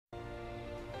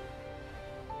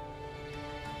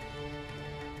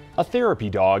A therapy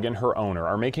dog and her owner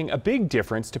are making a big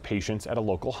difference to patients at a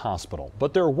local hospital,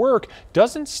 but their work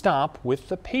doesn't stop with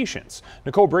the patients.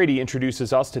 Nicole Brady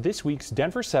introduces us to this week's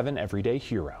Denver 7 Everyday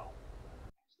Hero.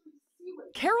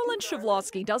 Carolyn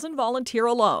Shovlowsky doesn't volunteer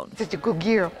alone. Such a good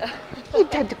girl.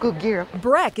 You've a good girl.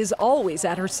 Breck is always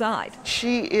at her side.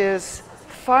 She is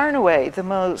far and away the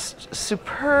most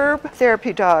superb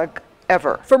therapy dog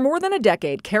ever. For more than a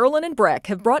decade, Carolyn and Breck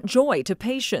have brought joy to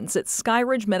patients at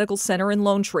Skyridge Medical Center in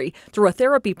Lone Tree through a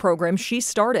therapy program she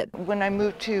started. When I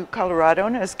moved to Colorado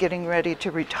and I was getting ready to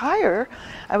retire,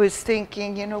 I was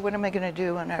thinking, what am I going to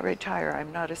do when I retire?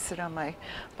 I'm not to sit on my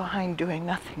behind doing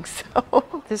nothing.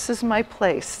 So this is my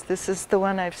place. This is the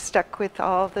one I've stuck with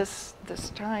all this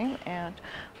time, and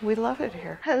we love it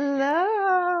here.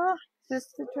 Hello.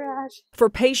 Just the trash. For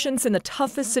patients in the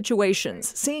toughest situations,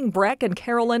 seeing Breck and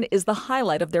Carolyn is the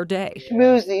highlight of their day.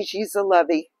 Schmoozy, she's a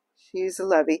lovey. She's a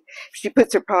lovey. If she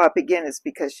puts her paw up again, it's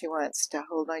because she wants to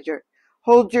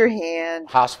hold your hand.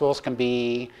 Hospitals can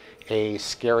be a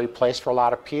scary place for a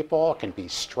lot of people. It can be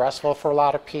stressful for a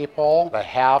lot of people. To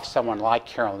have someone like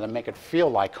Carolyn that make it feel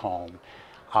like home,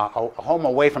 a home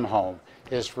away from home,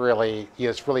 is really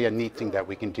a neat thing that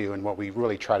we can do, and what we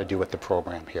really try to do with the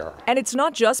program here. And it's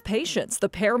not just patients. The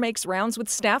pair makes rounds with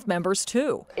staff members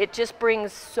too. It just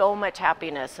brings so much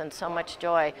happiness and so much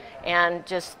joy, and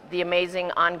just the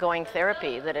amazing ongoing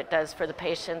therapy that it does for the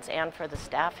patients and for the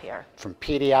staff here. From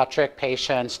pediatric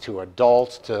patients to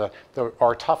adults to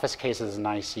our toughest cases in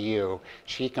ICU,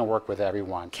 she can work with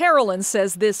everyone. Carolyn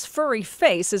says this furry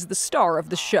face is the star of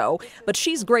the show, but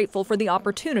she's grateful for the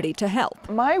opportunity to help.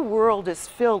 My world is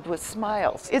filled with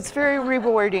smiles. It's very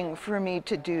rewarding for me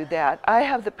to do that. I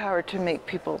have the power to make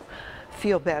people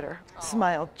feel better,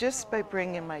 smile, just by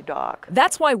bringing my dog.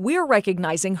 That's why we're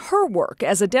recognizing her work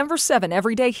as a Denver 7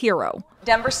 Everyday Hero.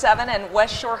 Denver 7 and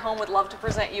West Shore Home would love to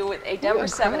present you with a Denver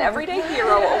 7 Everyday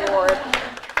Hero Award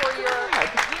for your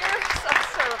years of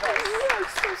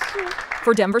service.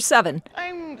 For Denver 7,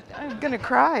 I'm gonna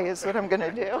cry is what I'm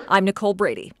gonna do. I'm Nicole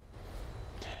Brady.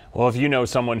 Well, if you know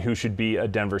someone who should be a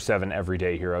Denver 7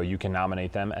 Everyday Hero, you can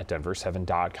nominate them at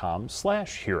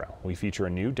denver7.com/hero. We feature a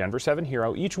new Denver 7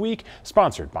 hero each week,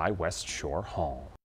 sponsored by West Shore Home.